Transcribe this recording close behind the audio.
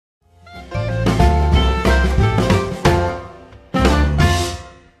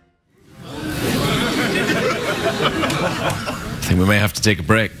may have to take a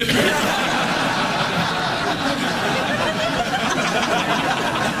break. Please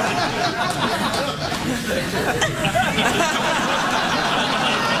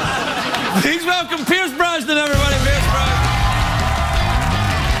welcome Pierce Brosnan, everybody. Pierce Brosnan.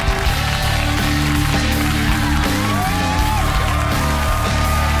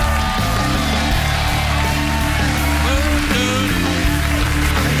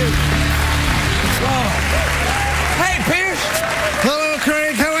 Hey, Pierce. Hello,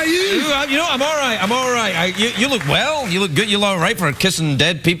 Craig. How are you? You know, I'm all right. I'm all right. You look well. You look good. You look all right for kissing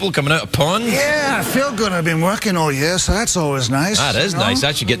dead people coming out of ponds. Yeah, I feel good. I've been working all year, so that's always nice. That is nice.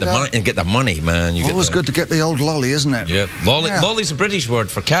 That should get the money. And get the money, man. You always good to get the old lolly, isn't it? Yeah. Lolly's a British word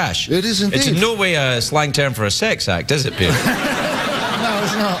for cash. It is indeed. It's in no way a slang term for a sex act, is it, Pierce? No,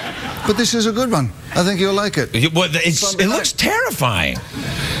 it's not. But this is a good one. I think you'll like it. It looks terrifying.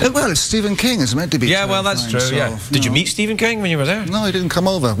 Well, it's Stephen King. It's meant to be. Yeah, well, that's true. So, yeah. Did you meet Stephen King when you were there? No, he didn't come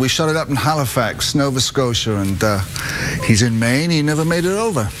over. We shot it up in Halifax, Nova Scotia, and he's in Maine. He never made it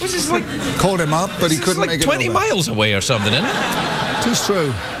over. Was this like? Called him up, but he couldn't make it over. 20 miles away or something, isn't it? Tis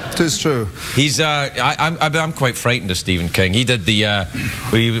true. Tis true. He's. I'm quite frightened of Stephen King. He did the.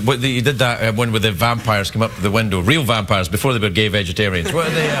 He did that one where the vampires come up to the window. Real vampires before they were gay vegetarians. What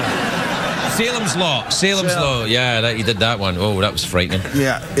are they? Salem's Law. Salem's Law. Yeah, he did that one. Oh, that was frightening.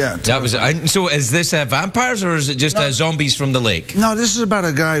 Yeah. That was. So, is this vampires or is it just zombies from the lake? No, this is about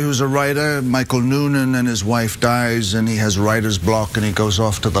a guy who's a writer, Michael Noonan, and his wife dies, and he has writer's block, and he goes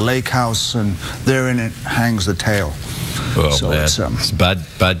off to the lake house, and there in it hangs the tale. Oh, so man. It's bad.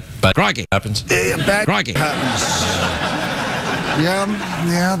 Crikey happens. Bad crikey happens.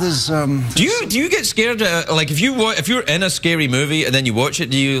 Yeah. There's. Do you get scared? Like if you're in a scary movie and then you watch it,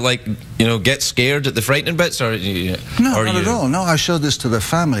 do you get scared at the frightening bits, or no, not at all. No, I showed this to the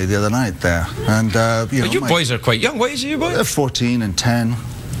family the other night there, and you boys are quite young. What age are you boys? They're 14 and 10.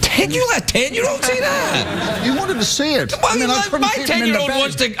 10? You let a 10-year-old see that? You wanted to see it. Well, my 10-year-old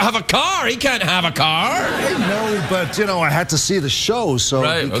wants to have a car. He can't have a car. I know, but I had to see the show, so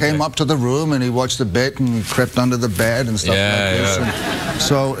he came up to the room and he watched a bit and he crept under the bed and stuff like this. Yeah. And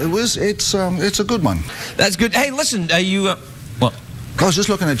so it's a good one. That's good. Hey, listen, you what? I was just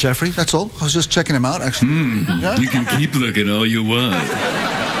looking at Jeffrey. That's all. I was just checking him out, actually. Yeah? You can keep looking all you want.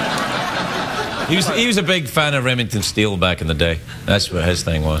 He was a big fan of Remington Steele back in the day. That's what his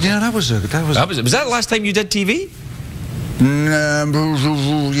thing was. Yeah, was that the last time you did TV?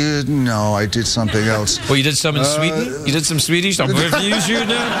 No, I did something else. Well, you did some in Sweden? You did some Swedish? I'm confused you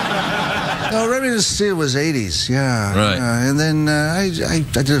now. No, Remington Steele was 80s, yeah. Right. And then I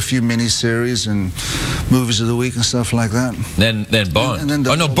did a few mini-series and movies of the week and stuff like that. Then Bond. And then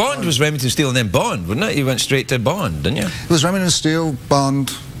oh, no, Bond was Remington Steele and then Bond, wasn't it? You went straight to Bond, didn't you? It was Remington Steele,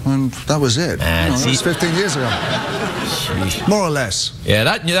 Bond, and that was it. That was 15 years ago. Sheesh. More or less.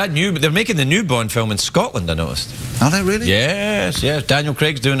 Yeah, they're making the new Bond film in Scotland, I noticed. Are they really? Yes. Daniel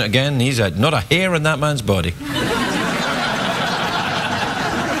Craig's doing it again. He's not a hair in that man's body.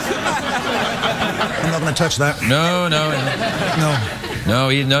 I'm not going to touch that. No,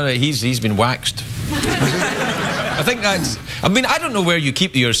 he's been waxed. I think that's. I mean, I don't know where you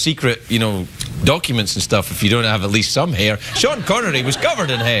keep your secret, documents and stuff if you don't have at least some hair. Sean Connery was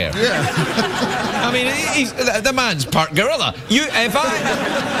covered in hair. Yeah. I mean, the man's part gorilla.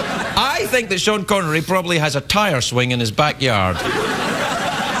 I think that Sean Connery probably has a tire swing in his backyard.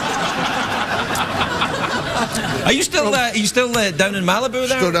 Are you still down in Malibu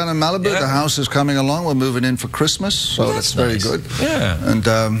there? Still down in Malibu. Yeah. The house is coming along. We're moving in for Christmas, so that's very good. Yeah. And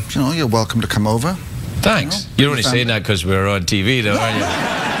you're welcome to come over. Thanks. You're only saying that because we're on TV, though, aren't you?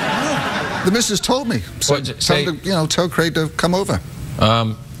 The missus told me. So tell Craig to come over.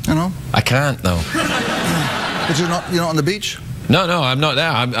 I can't, though. But you're not on the beach? No, I'm not there.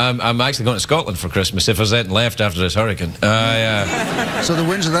 I'm actually going to Scotland for Christmas if there's anything left after this hurricane. So the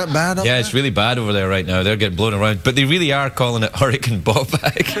winds are that bad up there? Yeah, it's really bad over there right now. They're getting blown around. But they really are calling it Hurricane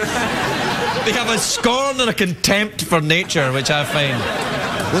Ballbag. They have a scorn and a contempt for nature, which I find...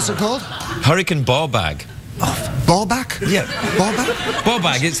 What's it called? Hurricane Ballbag. Oh, ballback? Yeah. Ballback?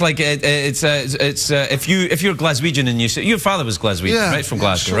 Ballbag. It's like if you're Glaswegian and your father was Glaswegian, right, from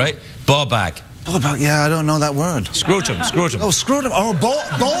Glasgow, right? Ballbag. Ballback. Yeah, I don't know that word. Scrotum. Oh, scrotum. Oh,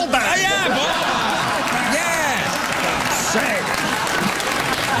 ballback. Yeah, ballback. Yeah. Say.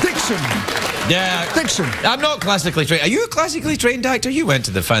 Diction. Yeah. Diction. I'm not classically trained. Are you a classically trained actor? You went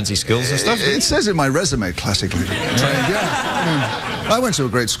to the fancy schools and stuff. It says in my resume, classically trained. I went to a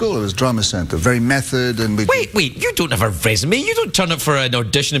great school. It was drama centre. Very method and... Wait, you don't have a resume. You don't turn up for an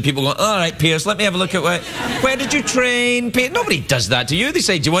audition and people go, all right, Pierce, let me have a look at where did you train? Nobody does that to you. They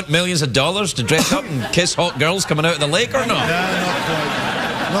say, do you want millions of dollars to dress up and kiss hot girls coming out of the lake or not?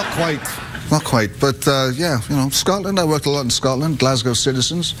 Not quite. Not quite, but yeah, you know, Scotland. I worked a lot in Scotland. Glasgow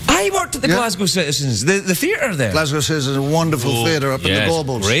Citizens. I worked at the Glasgow Citizens, the theatre there. Glasgow Citizens is a wonderful theatre up in the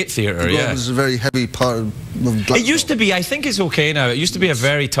Gorbals. Great theatre, yeah. The Gorbals is a very heavy part of Glasgow. It used to be. I think it's okay now. It used to be a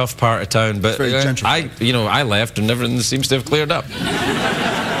very tough part of town, but I left and everything seems to have cleared up.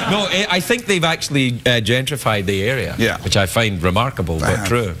 No, I think they've actually gentrified the area, which I find remarkable, but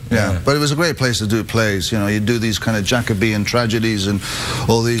true. Yeah, but it was a great place to do plays. You know, you do these kind of Jacobean tragedies and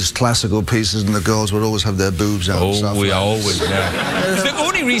all these classical pieces, and the girls would always have their boobs out. Oh, we always, It's the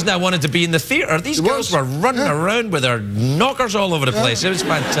only reason I wanted to be in the theatre. These girls were running around with their knockers all over the place. It was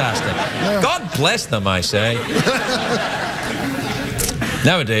fantastic. God bless them, I say.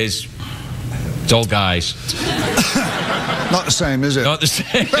 Nowadays, it's all guys. Not the same, is it? Not the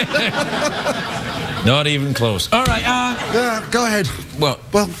same. Not even close. All right. Yeah, go ahead. Well,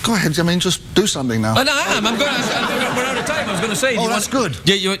 go ahead. I mean, just do something now. I am. I'm going. We're out of time. I was going to say. Oh, that's good.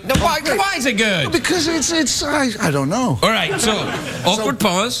 No, why is it good? Well, because it's. I don't know. All right. So, awkward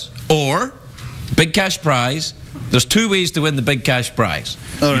pause or big cash prize. There's two ways to win the big cash prize.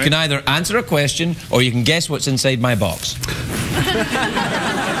 You can either answer a question or you can guess what's inside my box.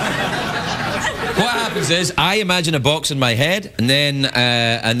 What happens is I imagine a box in my head, and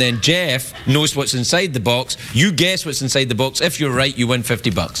then Jeff knows what's inside the box. You guess what's inside the box. If you're right, you win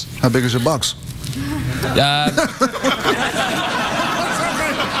 $50. How big is your box?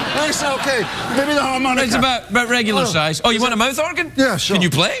 It's okay. Maybe the harmonica. It's about regular size. Oh, you want a mouth organ? Yeah, sure. Can you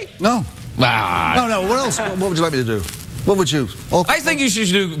play? No. Ah. No. What else? What would you like me to do? What would you? I think you should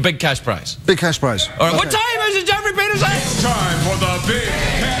do big cash prize. Big cash prize. All right. Okay. What time is it, Jeffrey Peterson? It's time for the big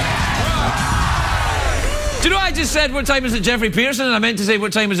cash. Do you know I just said what time is it Jeffrey Pearson and I meant to say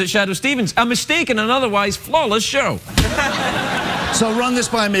what time is it Shadoe Stevens? A mistake in an otherwise flawless show. So run this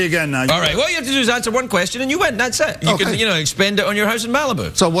by me again now. All right, all you have to do is answer one question and you win, that's it. You can, you know, expend it on your house in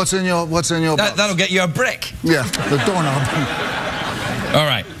Malibu. So what's in your box? That'll get you a brick. Yeah, the doorknob. All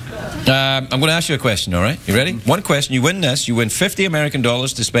right. I'm going to ask you a question, all right? You ready? One question, you win this, you win $50 American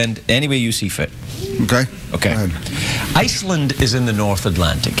to spend any way you see fit. Okay. Okay. Iceland is in the North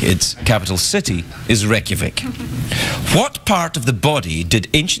Atlantic. Its capital city is Reykjavik. What part of the body did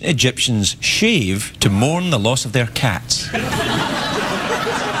ancient Egyptians shave to mourn the loss of their cats?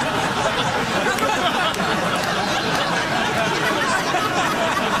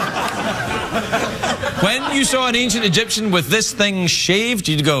 When you saw an ancient Egyptian with this thing shaved,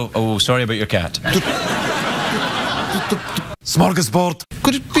 you'd go, oh, sorry about your cat. Smorgasbord.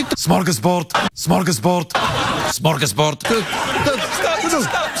 Could it be Smorgasbord. Smorgasbord. Smorgasbord.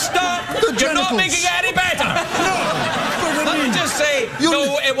 Stop. You're not making it any better. No. Let me just say,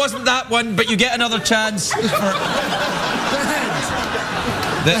 no, it wasn't that one, but you get another chance. The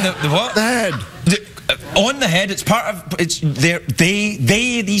head. The what? The head. On the head, it's part of, these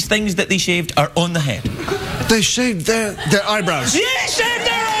things that they shaved are on the head. They shaved their eyebrows. Yeah, shaved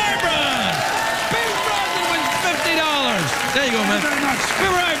their eyebrows! Big Brosnan wins $50. There you go, man. Thank you very much. Be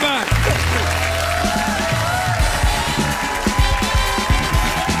right back.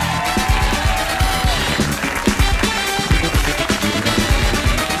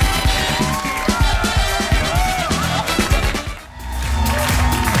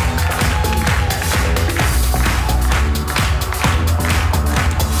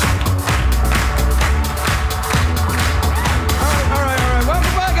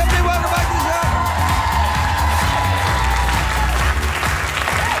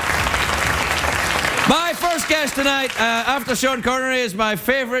 Guest tonight, after Sean Connery, is my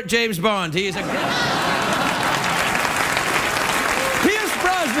favourite James Bond. He is a great... Pierce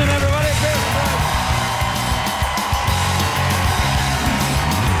Brosnan, everybody. Pierce Brosnan.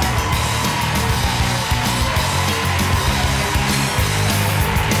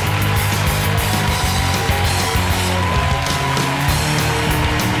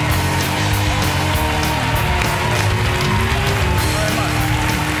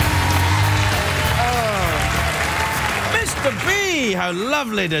 How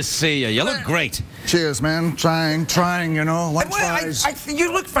lovely to see you. You look great. Cheers, man. Trying, you know.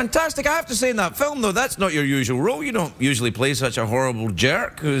 You look fantastic. I have to say, in that film, though, that's not your usual role. You don't usually play such a horrible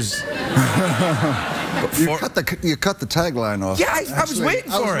jerk who's... You cut the tagline off. Yeah, I was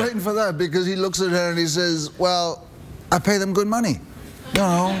waiting for it. I was waiting for that because he looks at her and he says, well, I pay them good money. You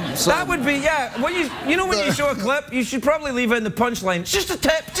know, so That would be, yeah. When you know when you show a clip, you should probably leave in the punchline. Just a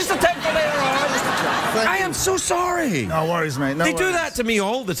tip for later on. I am so sorry. no worries, mate. No They do worries. that to me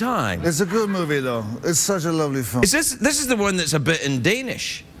all the time. It's a good movie, though. It's such a lovely film. Is this is the one that's a bit in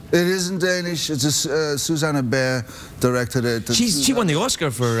Danish? It is in Danish. It's a, Susanna Bear directed it. She won the Oscar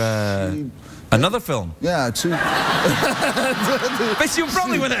for another film. Yeah, But she'll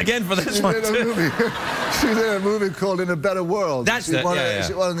probably win it again for this one too. She did a movie called In a Better World. That's she it, won, yeah.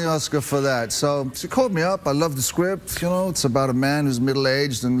 She won the Oscar for that. So she called me up. I love the script. You know, it's about a man who's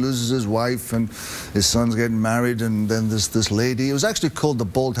middle-aged and loses his wife, and his son's getting married, and then there's this lady. It was actually called The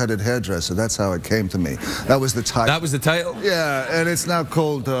Bald-Headed Hairdresser. That's how it came to me. That was the title. That was the title? Yeah, and it's now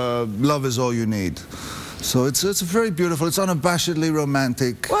called Love Is All You Need. So it's very beautiful. It's unabashedly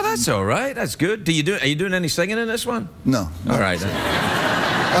romantic. Well, that's all right. That's good. Are you doing any singing in this one? No. All right.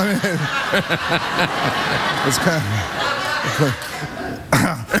 I mean, it's kind of...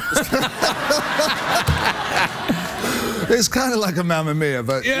 It's kind of like a Mamma Mia,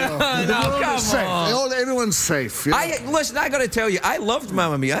 but Yeah, you know, no, come safe. on. Everyone's safe. You know? Listen, I got to tell you, I loved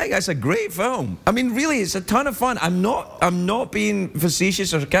Mamma Mia. I think that's a great film. I mean, really, it's a ton of fun. I'm not being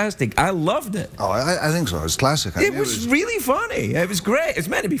facetious or sarcastic. I loved it. Oh, I think so. It's classic. It was really funny. It was great. It's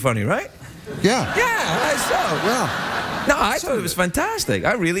meant to be funny, right? Yeah. Yeah, I saw. Yeah. No, I thought it was fantastic.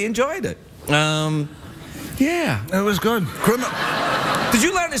 I really enjoyed it. Yeah. It was good. Did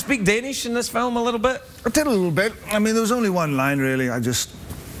you learn to speak Danish in this film a little bit? I did a little bit. I mean, there was only one line, really. I just...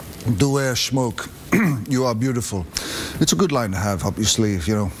 Du er smoke. You are beautiful. It's a good line to have up your sleeve,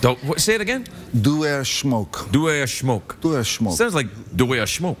 you know. Say it again. Du er smoke. Du er smoke. Du er smoke. Sounds like the way I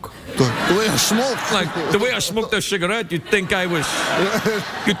smoke. Du er smoke. Like the way I smoked a cigarette, you'd think I was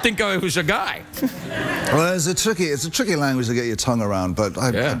a guy. Well, it's a tricky language to get your tongue around, but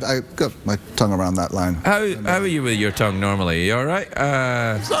I got my tongue around that line. How are you with your tongue normally? You all right?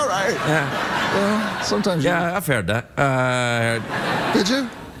 It's all right. Yeah. Well, sometimes. Yeah, I've heard that. Did you?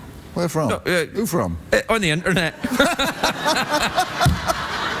 Where from? No, Who from? On the internet.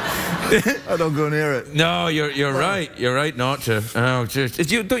 I don't go near it. No, you're right. You're right not to. Oh, just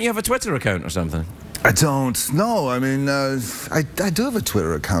don't you have a Twitter account or something? I don't. No, I mean, I do have a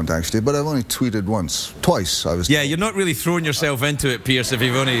Twitter account actually, but I've only tweeted twice. I was. Yeah, you're not really throwing yourself into it, Pierce, if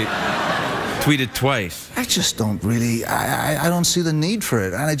you've only tweeted twice. I just don't really. I don't see the need for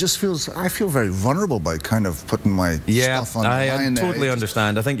it, and I feel very vulnerable by kind of putting my stuff on the line. I totally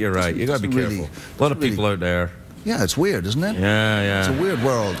understand. I think you're right. You got to be careful. A lot of people out there. Yeah, it's weird, isn't it? Yeah. It's a weird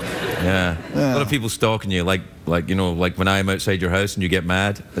world. Yeah. A lot of people stalking you, like you know, like when I'm outside your house and you get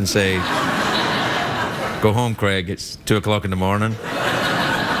mad and say, "Go home, Craig. It's 2 o'clock in the morning."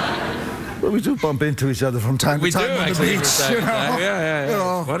 Well, we do bump into each other from time to time on the beach, you know? Yeah. You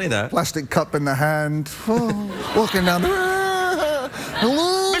know, funny that. Plastic cup in the hand, walking down the...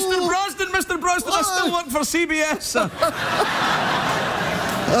 Hello? Mr. Brosnan, I still work for CBS.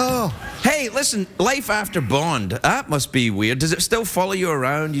 Oh. Hey, listen, life after Bond, that must be weird. Does it still follow you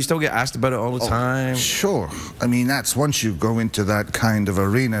around? You still get asked about it all the time? Sure. I mean, that's once you go into that kind of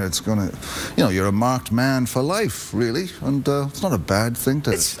arena, it's gonna, you know, you're a marked man for life, really, and it's not a bad thing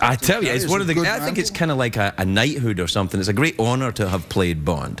to. I tell you, it's one of the. I think it's kind of like a knighthood or something. It's a great honour to have played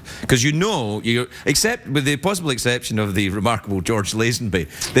Bond because you know, except with the possible exception of the remarkable George Lazenby,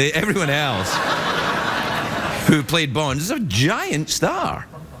 everyone else who played Bond is a giant star.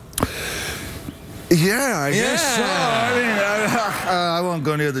 Yeah, I guess so. I mean, I won't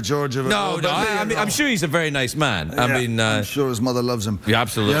go near the George of it. No, I'm sure he's a very nice man. I mean, I'm sure his mother loves him. Yeah,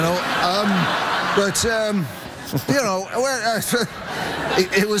 absolutely. You know, but you know,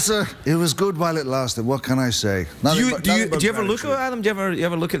 it was good while it lasted. What can I say? Do you ever look at them? Do you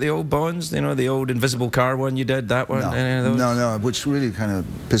ever look at the old Bonds? You know, the old invisible car one you did, that one? No, which really kind of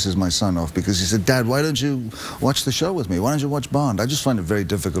pisses my son off because he said, "Dad, why don't you watch the show with me? Why don't you watch Bond?" I just find it very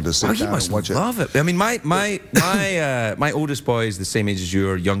difficult to sit down and watch it. He must love it. I mean, my oldest boy is the same age as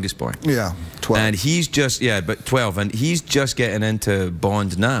your youngest boy. Yeah, 12. And he's just 12, and he's just getting into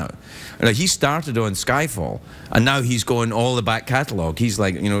Bond now. Like, he started on Skyfall, and now he's going all the back catalogue. He's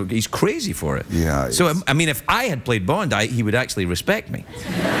like, you know, he's crazy for it. Yeah. So, I mean, if I had played Bond, he would actually respect me.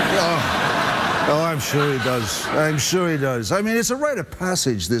 Oh, I'm sure he does. I'm sure he does. I mean, it's a rite of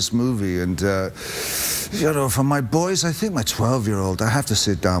passage, this movie, and, you know, for my boys, I think my 12-year-old, I have to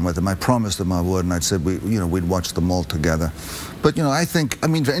sit down with him. I promised him I would, and I said, we'd watch them all together. But, you know, I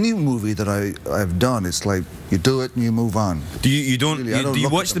mean, for any movie that I've done, it's like, you do it and you move on. Do you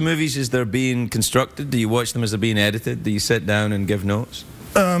watch the movies as they're being constructed? Do you watch them as they're being edited? Do you sit down and give notes?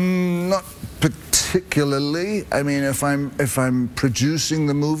 Not particularly. I mean, if I'm producing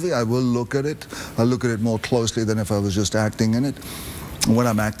the movie, I will look at it. I'll look at it more closely than if I was just acting in it. When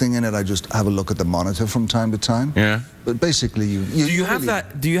I'm acting in it, I just have a look at the monitor from time to time. Yeah. But basically, do you have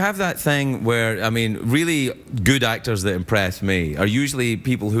that thing where, I mean, really good actors that impress me are usually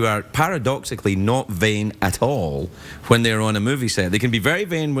people who are paradoxically not vain at all when they're on a movie set. They can be very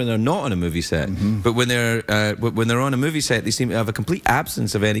vain when they're not on a movie set, but when they're on a movie set, they seem to have a complete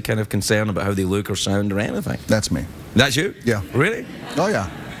absence of any kind of concern about how they look or sound or anything. That's me. That's you? Yeah. Really? Oh yeah.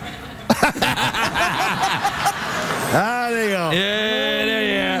 Ah, there you go. Yeah, there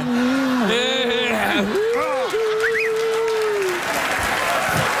you are.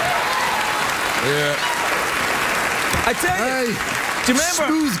 Yeah. I tell you, Hey, do you remember?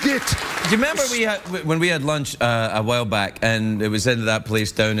 Smooth git. Do you remember when we had lunch a while back, and it was in that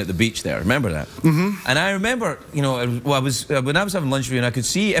place down at the beach there? Remember that? And I remember, you know, when I was having lunch with you, and I could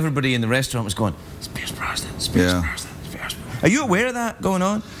see everybody in the restaurant was going, "It's Pierce Brosnan, it's Pierce Brosnan, it's Pierce Brosnan." Are you aware of that going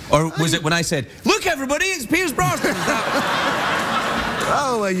on, or was it when I said, "Look, everybody, it's Pierce Brosnan"?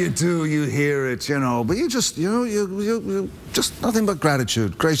 Oh, well, you do, you hear it, you know, but you just, you know, you just nothing but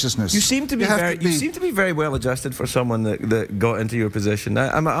gratitude, graciousness. You seem to be you seem to be very well adjusted for someone that got into your position.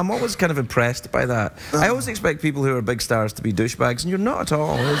 I'm always kind of impressed by that. I always expect people who are big stars to be douchebags, and you're not at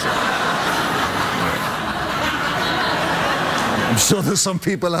all. I'm sure there's some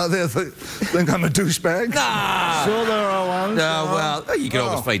people out there that think I'm a douchebag. Nah. Sure there are ones. Well, you can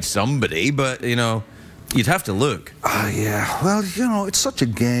always find somebody, but, you know, you'd have to look. Yeah. Well, you know, it's such a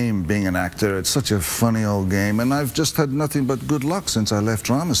game being an actor. It's such a funny old game. And I've just had nothing but good luck since I left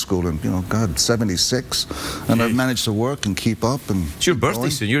drama school in, you know, God, 76. And I've managed to work and keep up. And it's your birthday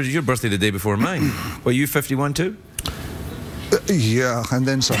soon. Your birthday the day before mine. Were you 51 too? Yeah, and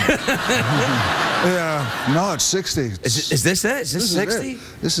then some. Yeah. No, it's 60. Is this it? Is this 60?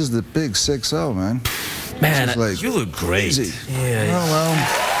 This is the big 6-0, man. Man, like you look great. crazy. Yeah. Oh, well.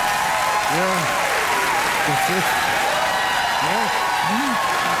 Yeah. That's it.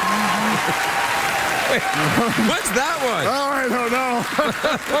 Wait, what's that one? Oh, I don't know.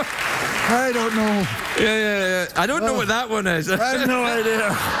 I don't know. Yeah. I don't know what that one is. I have no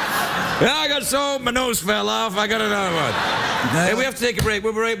idea. Yeah, I got so my nose fell off. I got another one. Hey, we have to take a break.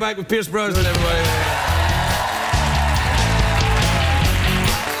 We'll be right back with Pierce Brosnan, everybody.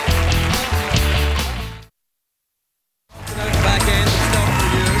 Back end stuff for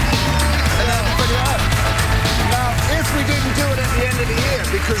you. And that's pretty hard. Now, if we didn't do it at the end of the year,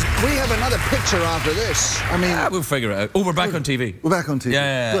 because we have another picture after this. I mean, We'll figure it out. Oh, we're back on TV. we're back on TV.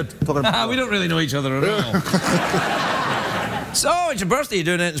 Yeah. Good. We don't really know each other at all. So, it's your birthday. You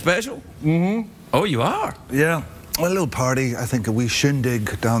doing anything special? Oh, you are? Yeah. A little party, I think a wee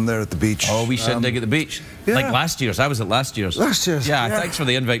shindig down there at the beach. Oh, we shindig at the beach. Yeah. Like last year's. I was at last year's. Last year's? Yeah, Yeah. thanks for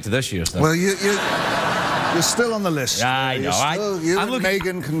the invite to this year's. Though. Well, you're still on the list. Yeah, I know. You and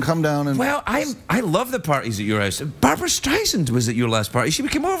Megan can come down and... Well, I love the parties at your house. Barbara Streisand was at your last party. She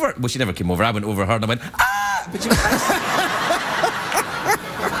came over. Well, she never came over. I went over her and I went, ah! But she was...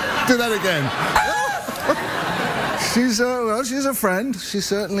 Do that again. She's she's a friend. She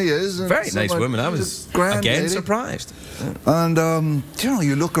certainly is. And very nice woman. I was again surprised. And you know,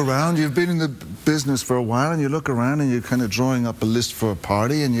 you look around. You've been in the business for a while, and you look around, and you're kind of drawing up a list for a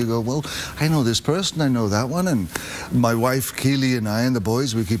party, and you go, well, I know this person, I know that one, and my wife Keely and I and the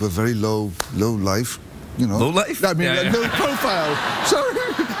boys, we keep a very low life. You know, low life? I mean, low profile. Sorry.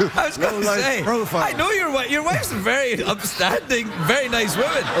 I was going to say, profile. I know your wife. Your wife's a very upstanding, very nice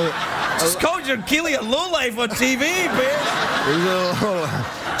woman. Just called your Keely a lowlife on TV, bitch.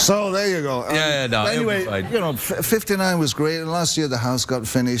 So there you go. No. Anyway, you know, 59 was great, and last year the house got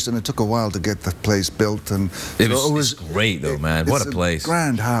finished, and it took a while to get the place built, and it was great though, man. What a place!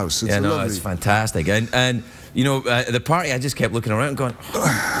 Grand house. It's lovely. It's fantastic, and. You know, the party, I just kept looking around going,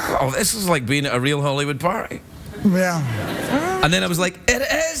 oh, this is like being at a real Hollywood party. Yeah. And then I was like, it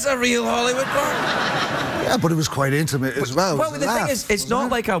is a real Hollywood party. Yeah, but it was quite intimate as well. Well, the thing is, it's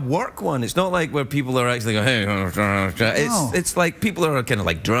not like a work one. It's not like where people are actually going, hey, it's like people are kind of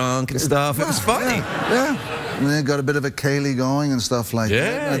like drunk and stuff. It was funny. Yeah. And they got a bit of a Kaylee going and stuff like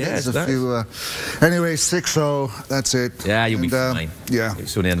that. There's a few. Anyway, 6-0, that's it. Yeah, you'll be fine. Yeah.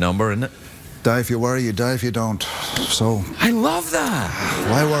 It's only a number, isn't it? Die if you worry, you die if you don't. So. I love that.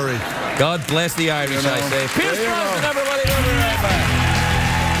 Why worry? God bless the Irish, I say. Pierce Brosnan, everybody, we'll be right back.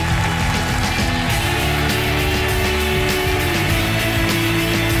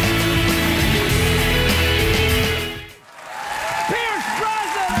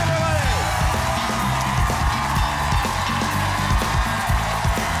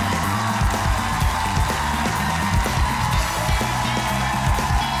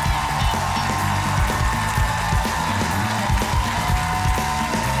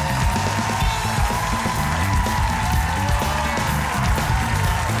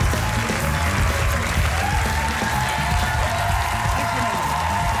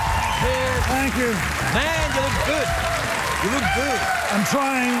 you. Man, you look good. You look good. I'm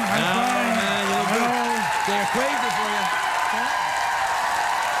trying. I'm trying. Man, you look good. They're crazy for you.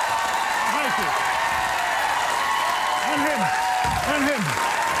 Thank you. And him. And him.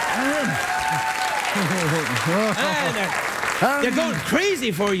 And him. Man, they're going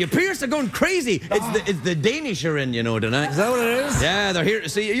crazy for you. Pierce, they're going crazy. It's the Danish are in, you know, tonight. Is that what it is? Yeah, they're here to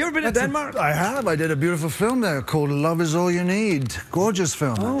see you. You ever been to Denmark? I have. I did a beautiful film there called Love Is All You Need. Gorgeous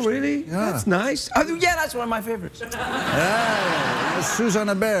film. Oh, actually. really? Yeah. That's nice. Oh, yeah, that's one of my favorites. Yeah,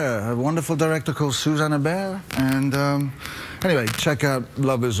 Susanne Bear, a wonderful director called Susanne Bear. And anyway, check out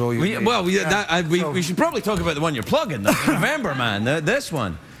Love Is All You Need. Well, we should probably talk about the one you're plugging, though. November, man. This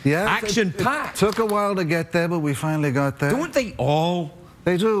one. Yeah, Action-packed. It took a while to get there, but we finally got there. Don't they all?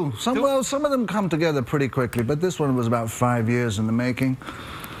 They do. Well, some of them come together pretty quickly, but this one was about 5 years in the making.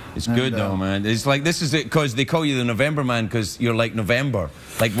 It's good, though, man. It's like, this is it, because they call you the November man, because you're like November.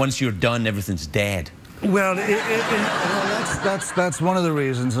 Like, once you're done, everything's dead. Well, that's one of the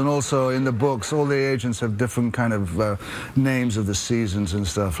reasons, and also in the books, all the agents have different kind of names of the seasons and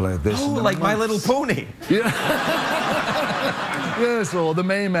stuff like this. Oh, like My Little Pony. Yeah. Yes, or the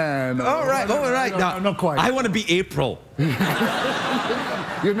Mayman. All right, all right. No, not quite. I want to be April.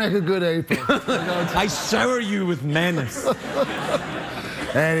 You'd make a good April. I shower you with menace.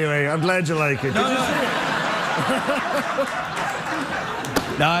 Anyway, I'm glad you like it.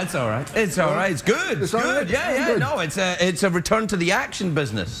 No, it's all right. It's all right. It's good. It's good. Yeah. Good. No, it's a return to the action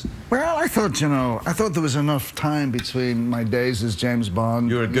business. Well, I thought there was enough time between my days as James Bond.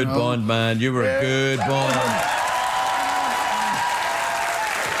 You were a good Bond man. You were a good Bond.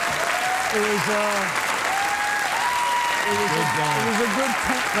 It was a good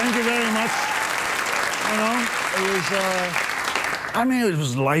time. Thank you very much. You know, it was. I mean, it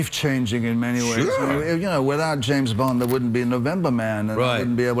was life-changing in many ways. Sure. You know, without James Bond, there wouldn't be November Man, and I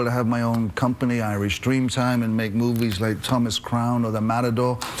wouldn't be able to have my own company, Irish Dreamtime, and make movies like Thomas Crown or The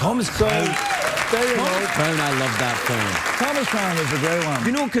Matador. Thomas Crown. There you go. Crown, I love that film. Thomas Crown is a great one.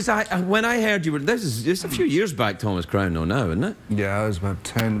 You know, because when I heard you were, this is a few years back, Thomas Crown, though, now, isn't it? Yeah, it was about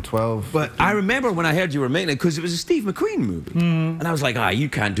 10, 12. But 15. I remember when I heard you were making it, because it was a Steve McQueen movie. And I was like, you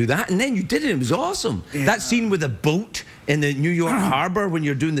can't do that. And then you did it. It was awesome. Yeah. That scene with the boat in the New York harbor when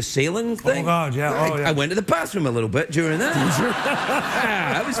you're doing the sailing thing. Oh, God, yeah. I went to the bathroom a little bit during that.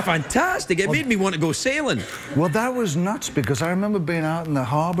 Yeah, that was fantastic. It made me want to go sailing. Well, that was nuts, because I remember being out in the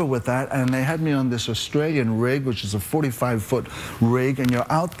harbor with that, and they had me on this Australian rig, which is a 45-foot rig, and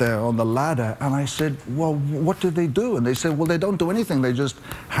you're out there on the ladder, and I said, well, what do they do? And they said, well, they don't do anything. They just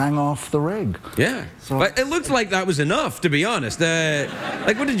hang off the rig. Yeah. So, but it looked like that was enough, to be honest.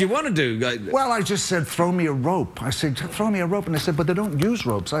 Like, what did you want to do? Well, I just said, throw me a rope. I said, throw me a rope. And they said, but they don't use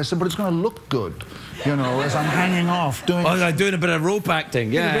ropes. I said, but it's going to look good, you know, as I'm hanging off doing... Oh, I'm doing a bit of rope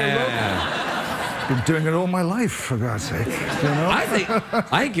acting. Yeah. Been doing it all my life, for God's sake. You know? I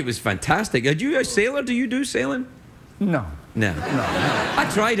think it was fantastic. Are you a sailor? Do you do sailing? No. No. I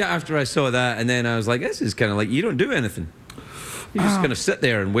tried it after I saw that, and then I was like, this is kind of like, you don't do anything. You're just going to sit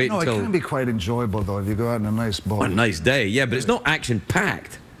there and wait until... No, it can be quite enjoyable, though, if you go out on a nice boat. On a nice day, yeah, but it's not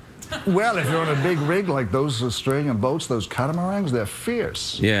action-packed. Well, if you're on a big rig like those Australian boats, those catamarans, they're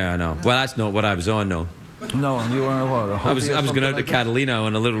fierce. Yeah, I know. Well, that's not what I was on, no. No, you were on what? I was going out to Catalina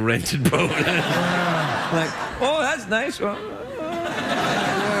on a little rented boat. Like, oh, that's nice. Well,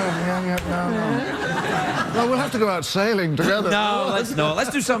 no, we'll have to go out sailing together. No, let's not.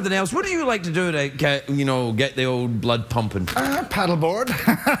 Let's do something else. What do you like to do to get, get the old blood pumping? Paddleboard.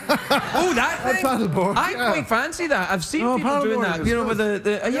 Oh, that thing? Paddleboard. I quite fancy that. I've seen people doing that. You know, with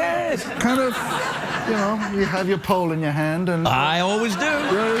the yes. Kind of, you have your pole in your hand and... I always do. Yeah,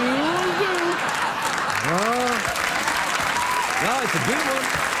 you always do. No, it's a good one.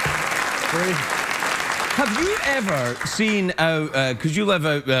 Have you ever seen out, because you live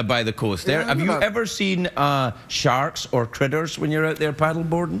out by the coast there, have you ever seen sharks or critters when you're out there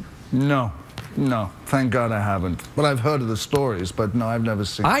paddleboarding? No. No, thank God I haven't. But I've heard of the stories, but no, I've never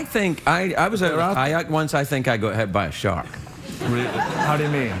seen. I think, I was out on a kayak once, I think I got hit by a shark. Really? How do you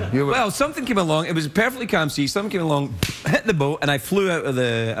mean? Well, something came along, it was a perfectly calm sea, something came along, hit the boat, and I flew out of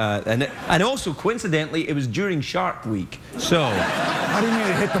the... and also, coincidentally, it was during Shark Week, so... How do you mean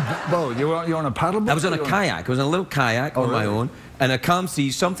it hit the boat? You're on a paddle boat? I was on a kayak. I was on a little kayak on my own, and a calm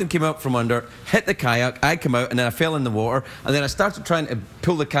sea, something came up from under, hit the kayak, I came out, and then I fell in the water, and then I started trying to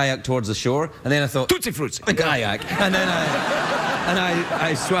pull the kayak towards the shore, and then I thought, Tootsie Fruits, the kayak, and then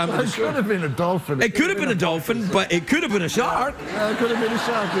I swam to the shore. It could have been a dolphin. It could have been a dolphin, but it could have been a shark. Yeah, it could have been a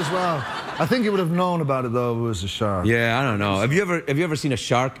shark as well. I think you would have known about it though if it was a shark. Yeah, I don't know. Have you ever seen a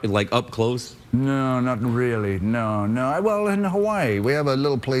shark like up close? No, not really. No. Well, in Hawaii, we have a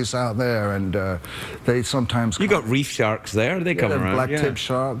little place out there, and they sometimes. You got reef sharks there. They come around. Black-tip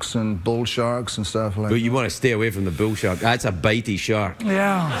sharks and bull sharks and stuff like that. But you want to stay away from the bull shark. That's a bitey shark.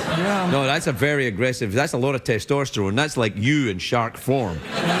 Yeah. No, that's a very aggressive. That's a lot of testosterone. That's like you in shark form.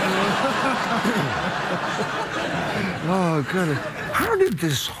 Oh, good. How did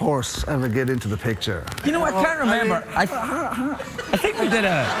this horse ever get into the picture? You know, I can't remember. I think we did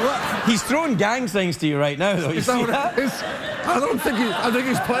a... He's throwing gang signs to you right now, though. You see that? I don't think I think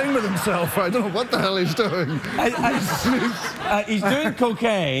he's playing with himself. I don't know what the hell he's doing. He's doing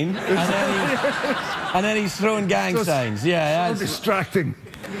cocaine, and then he's throwing gang signs. Yeah, so distracting.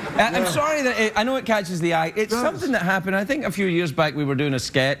 I'm sorry that I know it catches the eye. It's something that happened. I think a few years back we were doing a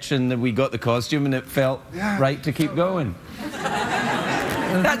sketch and we got the costume and it felt right to keep going.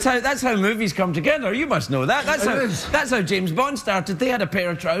 That's how movies come together. You must know that. That's how James Bond started. They had a pair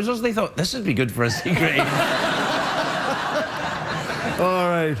of trousers. They thought this would be good for a secret. All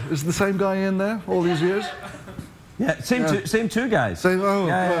right. Is the same guy in there all these years? Yeah, same two guys.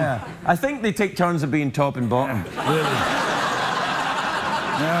 Yeah. I think they take turns of being top and bottom. Really?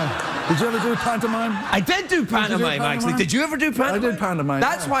 Yeah. Did you ever do pantomime? I did do pantomime, actually. Did you ever do pantomime? I did pantomime.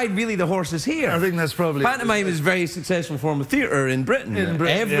 That's why really the horse is here. I think that's probably... Pantomime is a very successful form of theatre in Britain.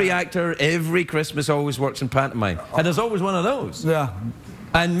 Every actor, every Christmas always works in pantomime. And there's always one of those. Yeah.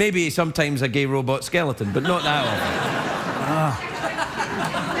 And maybe sometimes a gay robot skeleton, but not that often.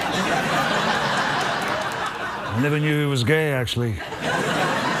 I never knew he was gay, actually.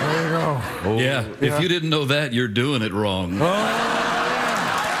 There you go. Oh, yeah, if you didn't know that, you're doing it wrong.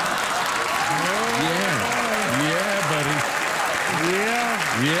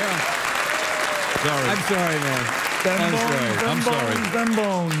 Yeah. Sorry. I'm sorry, man. Them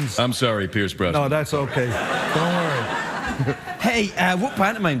bones. I'm sorry, Pierce Brosnan. No, that's okay. Don't worry. Hey, what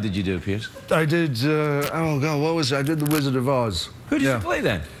pantomime did you do, Pierce? I did, oh God, what was it? I did The Wizard of Oz. Who did you play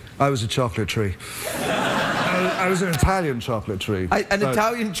then? I was a chocolate tree. I was an Italian chocolate tree.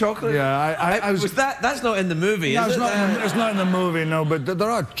 Italian chocolate? Yeah, I was... That's not in the movie, No, is it? It's not in the movie, no, but there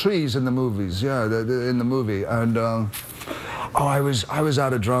are trees in the movies, yeah, in the movie. And, I was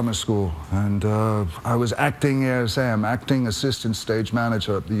out of drama school, and I was acting assistant stage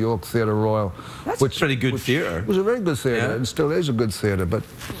manager at the York Theatre Royal. That's a pretty good theatre. It was a very good theatre, and still is a good theatre, but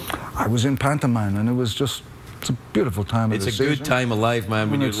I was in pantomime, and it was just... It's a beautiful time of the season. It's a good time of life,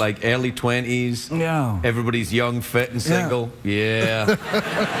 man, when you're like early 20s. Yeah. Everybody's young, fit, and single. Yeah.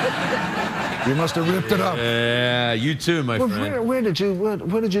 You must have ripped it up. Yeah, you too, my friend. Where did you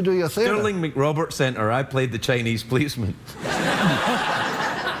do your theatre? Sterling McRobert Centre. I played the Chinese policeman.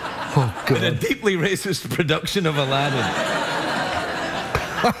 Oh, God. In a deeply racist production of Aladdin.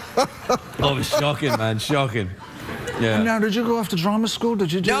 Oh, it was shocking, man, shocking. Yeah. And now, did you go off to drama school?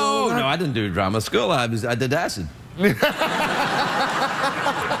 Did you do all that? No, I didn't do drama school. I did acid. Yeah.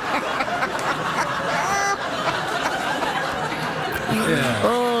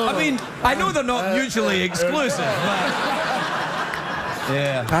 Oh. I mean, I know they're not mutually exclusive, but...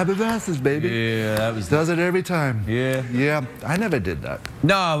 Yeah. Happy birthdays, baby. Yeah, that was... Does it every time. Yeah. Yeah, I never did that.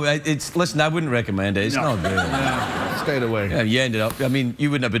 No, listen, I wouldn't recommend it. It's not good. No. Stayed away. Yeah, you ended up... I mean, you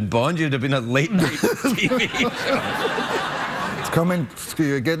wouldn't have been Bond. You'd have been a late-night TV show. It's coming.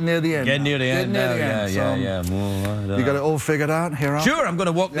 You're getting near the end. Getting near the end now. Yeah. You got it all figured out here? Sure, I'm going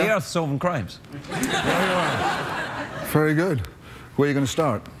to walk the earth solving crimes. There you are. Very good. Where are you going to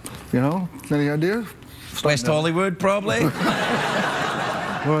start? You know, any idea? West Hollywood, probably.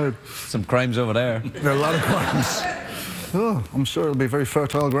 Well, some crimes over there. There are a lot of crimes. Oh, I'm sure it'll be very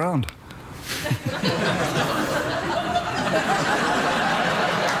fertile ground.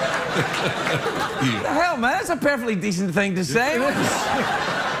 Hell, man, that's a perfectly decent thing to say.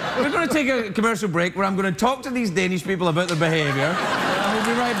 We're going to take a commercial break where I'm going to talk to these Danish people about their behaviour. And we'll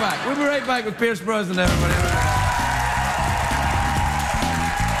be right back. We'll be right back with Pierce Brosnan, everybody.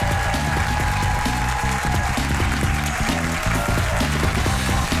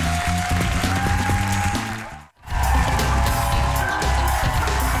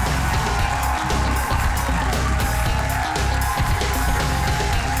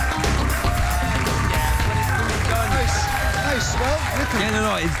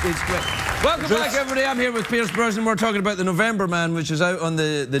 It's great. Welcome back, everybody. I'm here with Pierce Brosnan. We're talking about The November Man, which is out on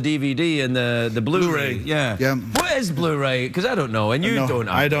the DVD and the Blu-ray. Yeah. What is Blu-ray? Because I don't know, and you don't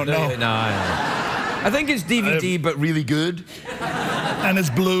know. I don't know. No, I think it's DVD, but really good. And it's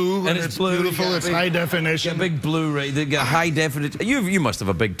blue. And it's blue. Beautiful. It's high definition. A big Blu-ray. They got high definition. You must have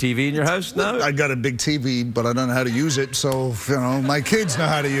a big TV in your house now. I got a big TV, but I don't know how to use it. So, you know, my kids know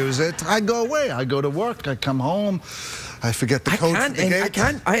how to use it. I go away. I go to work. I come home. I forget the code for the gate. I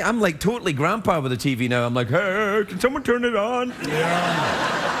can't. I'm like totally grandpa with a TV now. I'm like, hey, can someone turn it on?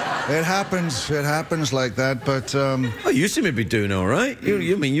 Yeah. It happens. It happens like that, but... Oh, you seem to be doing all right.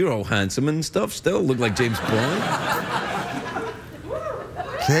 You mean, you're all handsome and stuff still. Look like James Bond.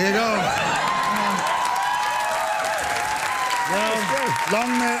 There you go. Well,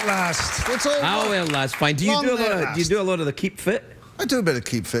 long may it last. It's all. Oh, well, that's fine. Do you do a lot of the keep fit? I do a bit of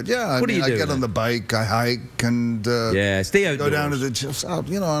keep fit, yeah. What do you do? I get on the bike, I hike, and yeah, stay outdoors. Go down to the gym,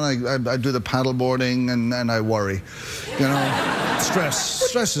 you know, and I do the paddle boarding, and I worry, you know. Stress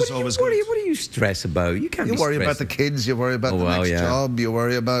is always good. What do you stress about? You can't. You worry about the kids. You worry about the next job. You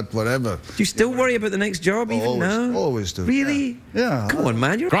worry about whatever. Do you still worry about the next job even now? Always do. Really? Yeah. Come on,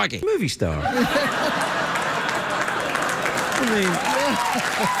 man. You're a movie star. I mean.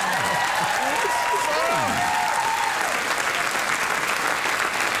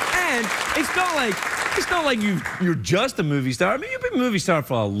 And it's not like you're just a movie star. I mean, you've been a movie star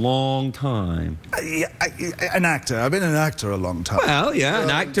for a long time. An actor. I've been an actor a long time. Well, yeah, an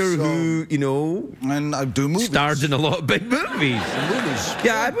actor who, you know, and I do movies. Stars in a lot of big movies.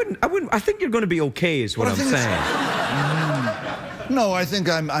 Yeah, I wouldn't. I think you're going to be okay, is what I'm saying. No, I think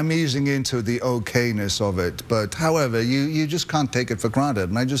I'm easing into the okayness of it. But however, you just can't take it for granted,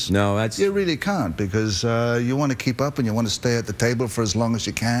 and you really can't, because you want to keep up and you want to stay at the table for as long as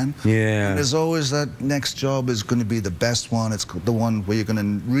you can. Yeah. And there's always that next job is going to be the best one. It's the one where you're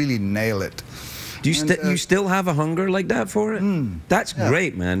going to really nail it. Do you still have a hunger like that for it? That's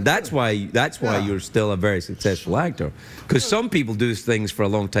great, man. That's why you're still a very successful actor. Because some people do things for a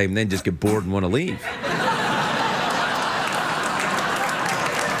long time and then just get bored and want to leave.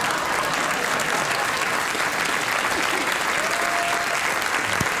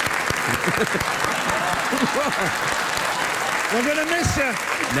 We're gonna miss you.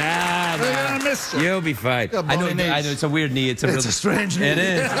 Nah. We're gonna miss you. You'll be fine. I know. It's a weird knee. It's a strange knee. It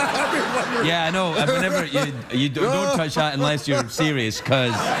is. Yeah, I know. Whenever you don't touch that unless you're serious,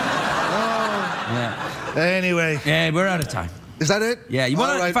 because. Yeah. Anyway. Yeah, we're out of time. Is that it? Yeah. You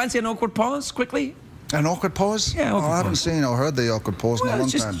want to fancy an awkward pause quickly? An awkward pause? Yeah. I haven't seen or heard the awkward pause in a long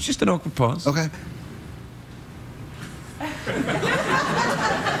time. Just an awkward pause. Okay.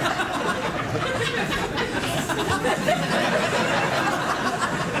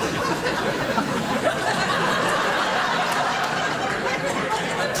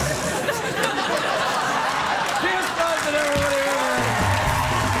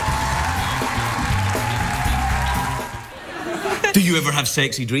 Do you ever have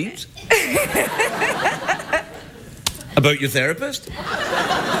sexy dreams? About your therapist?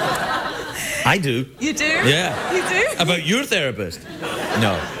 I do. You do? Yeah. You do? About your therapist?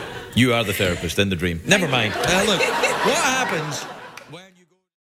 No. You are the therapist in the dream. Never mind. Look, what happens...